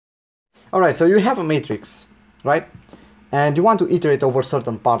Alright, so you have a matrix, right? And you want to iterate over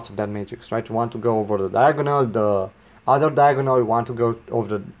certain parts of that matrix, right? You want to go over the diagonal, the other diagonal, you want to go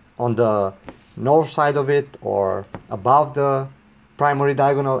over on the north side of it or above the primary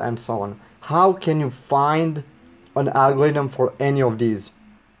diagonal and so on. How can you find an algorithm for any of these?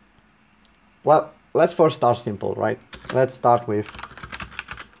 Well, let's first start simple, right? Let's start with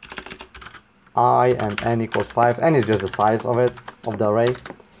I and n equals 5. N is just the size of it, of the array.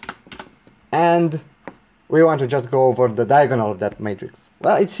 And we want to just go over the diagonal of that matrix.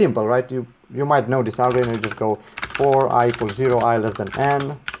 Well, it's simple, right? You might know this algorithm. You just go for I equals 0, I less than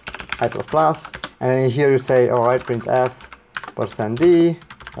n, I plus plus. And here you say, alright, printf %d,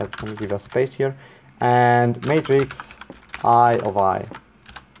 let me give a space here, and matrix I of I.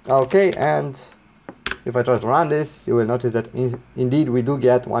 Okay, and if I try to run this, you will notice that indeed we do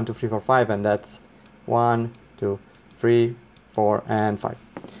get 1, 2, 3, 4, 5, and that's 1, 2, 3, 4, and 5.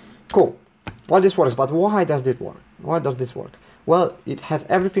 Cool. Well, this works, but why does this work? Why does this work? Well, it has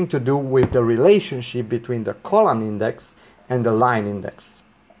everything to do with the relationship between the column index and the line index.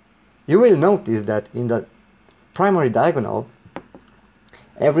 You will notice that in the primary diagonal,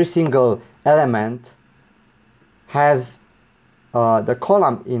 every single element has the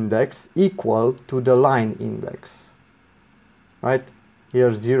column index equal to the line index, right?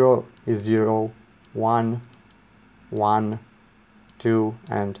 Here 0 is 0, 1, 1, 2,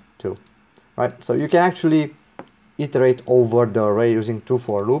 and 2, right? So you can actually iterate over the array using 2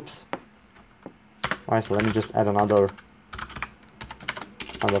 for loops. Alright, so let me just add another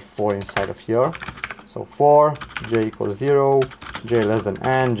 4 inside of here. So for j equals 0, j less than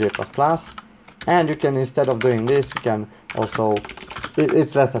n, j plus plus. And you can, instead of doing this, you can also,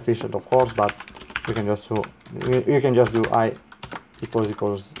 it's less efficient of course, but you can just do I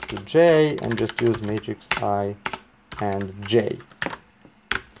equals to j and just use matrix I and j.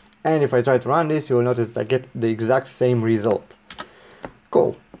 And if I try to run this, you will notice that I get the exact same result.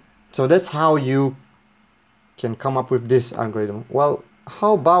 Cool. So that's how you can come up with this algorithm. Well,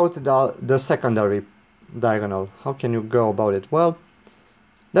 how about the secondary diagonal? How can you go about it? Well,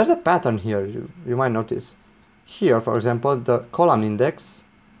 there's a pattern here, you might notice. Here, for example, the column index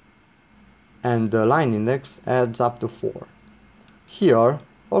and the line index adds up to 4. Here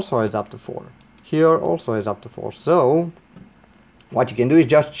also adds up to 4. Here also adds up to 4. So what you can do is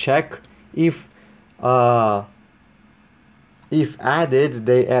just check if added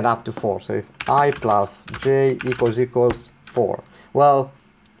they add up to 4. So if I plus j equals 4. Well,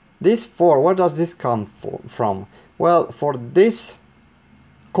 this 4, where does this come from? Well, for this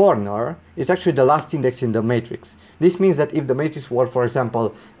corner, it's actually the last index in the matrix. This means that if the matrix were, for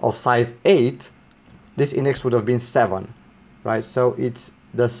example, of size 8, this index would have been 7, right? So it's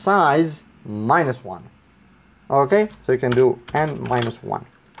the size minus 1. Okay, so you can do n minus 1.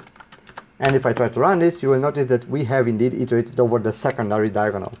 And if I try to run this, you will notice that we have indeed iterated over the secondary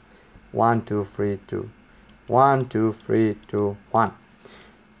diagonal. 1, 2, 3, 2. 1, 2, 3, 2, 1.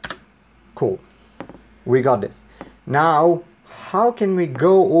 Cool. We got this. Now, how can we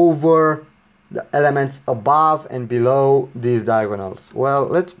go over the elements above and below these diagonals? Well,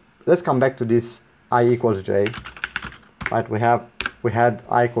 let's come back to this I equals j. Right, we had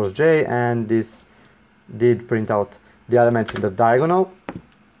I equals j, and this did print out the elements in the diagonal.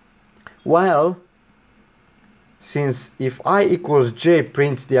 Well, since if I equals j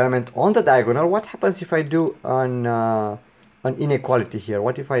prints the element on the diagonal, what happens if I do an inequality here?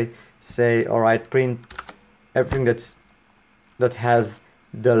 What if I say, alright, print everything that has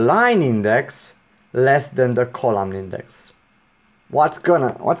the line index less than the column index? What's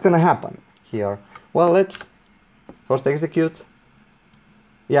gonna happen here? Well, let's first execute.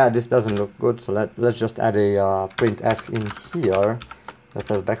 Yeah, this doesn't look good, so let's just add a printf in here that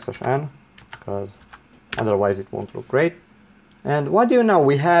says \n, because otherwise it won't look great. And what do you know?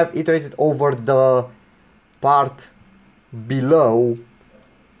 We have iterated over the part below,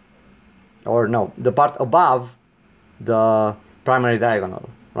 or no, the part above the primary diagonal,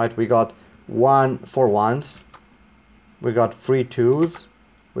 right? We got 4 1s, we got 3 2s,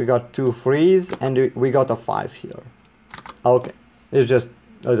 we got 2 3s, and we got a 5 here. Okay, it's just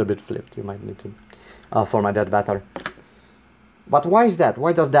a little bit flipped. You might need to format that better. But why is that?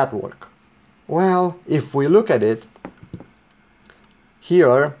 Why does that work? Well, if we look at it,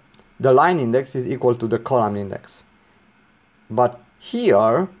 here the line index is equal to the column index. But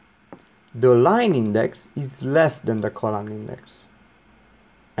here, the line index is less than the column index.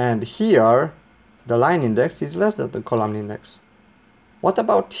 And here, the line index is less than the column index. What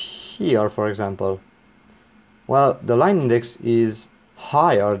about here, for example? Well, the line index is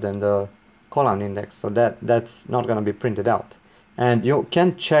higher than the column index, so that's not going to be printed out. and you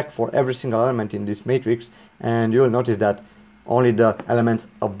can check for every single element in this matrix, and you'll notice that only the elements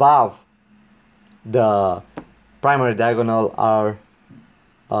above the primary diagonal are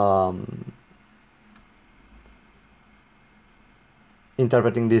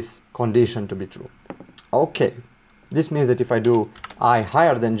interpreting this condition to be true. Okay, this means that if I do I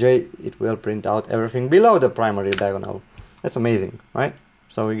higher than j, it will print out everything below the primary diagonal. That's amazing, right?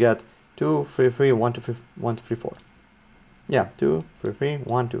 So we get 2, 3, 3, 1, 2, 3, 1, 2, 3, 4. Yeah, 2, 3, 3,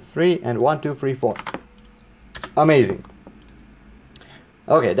 1, 2, 3, and 1, 2, 3, 4. Amazing.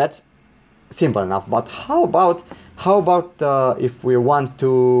 Okay, that's simple enough. But how about if we want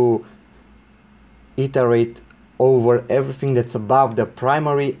to iterate over everything that's above the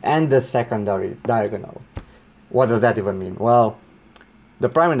primary and the secondary diagonal? What does that even mean? Well, the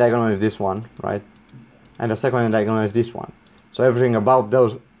primary diagonal is this one, right? And the secondary diagonal is this one. So everything above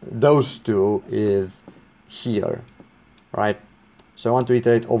those two is here, right? So I want to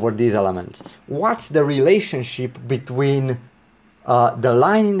iterate over these elements. What's the relationship between the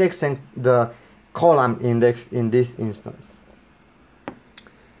line index and the column index in this instance?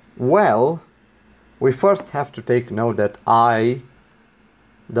 Well, we first have to take note that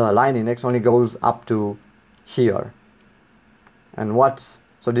the line index only goes up to here. And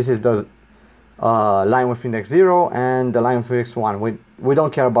so this is the line with index 0 and the line with index 1. We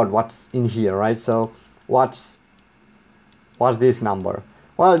don't care about what's in here, right? So what's this number?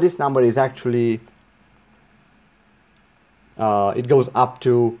 Well, this number is actually it goes up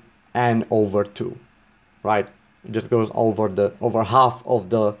to n over 2, right? It just goes over half of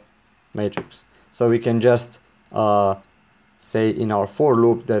the matrix. So we can just say in our for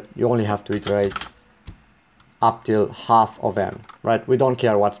loop that you only have to iterate up till half of n, right? We don't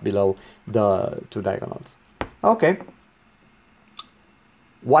care what's below the two diagonals. Okay.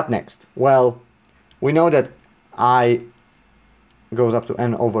 What next? Well, we know that I goes up to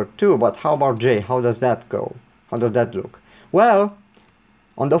n over 2, but how about j? How does that go? How does that look? Well,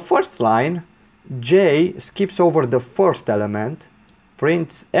 on the first line, j skips over the first element,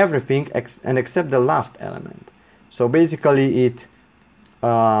 prints everything and except the last element. So basically it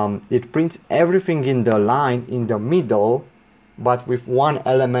prints everything in the line in the middle, but with one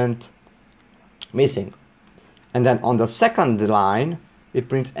element missing. And then on the second line, it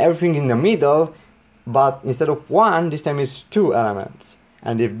prints everything in the middle, but instead of one, this time it's 2 elements.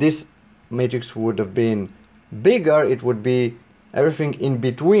 And if this matrix would have been bigger, it would be everything in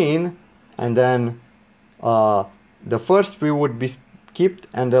between, and then the first 3 would be skipped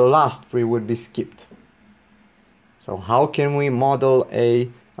and the last 3 would be skipped. So how can we model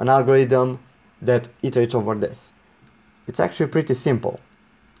an algorithm that iterates over this? It's actually pretty simple.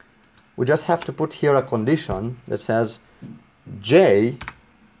 We just have to put here a condition that says j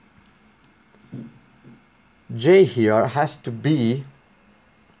here has to be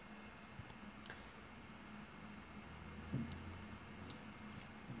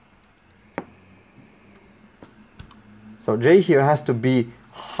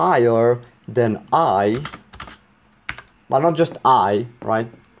higher than I, but not just I, right?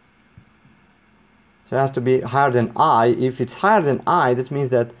 So it has to be higher than I. If it's higher than I, that means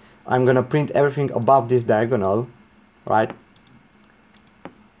that I'm gonna print everything above this diagonal, right?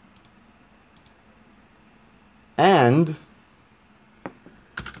 And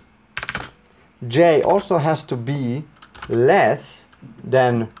j also has to be less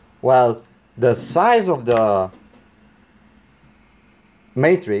than, well, the size of the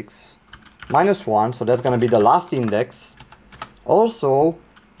matrix minus 1, so that's going to be the last index, also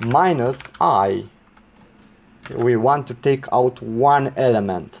minus I. We want to take out one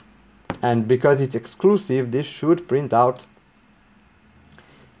element, and because it's exclusive, this should print out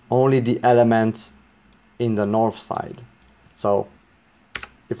only the elements in the north side. So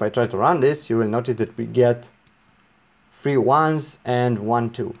if I try to run this, you will notice that we get 3 1s and 1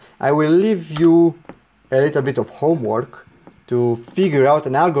 2. I will leave you a little bit of homework to figure out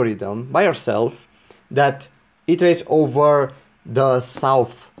an algorithm by yourself that iterates over the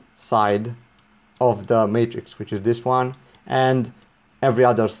south side of the matrix, which is this one, and every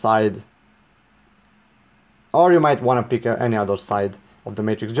other side, or you might want to pick any other side of the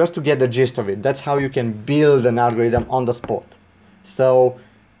matrix just to get the gist of it. That's how you can build an algorithm on the spot. So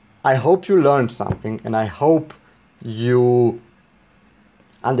I hope you learned something, and I hope you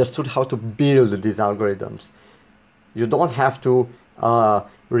understood how to build these algorithms. You don't have to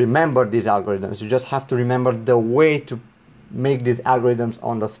remember these algorithms. You just have to remember the way to make these algorithms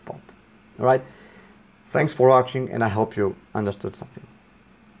on the spot. All right? Thanks for watching, and I hope you understood something.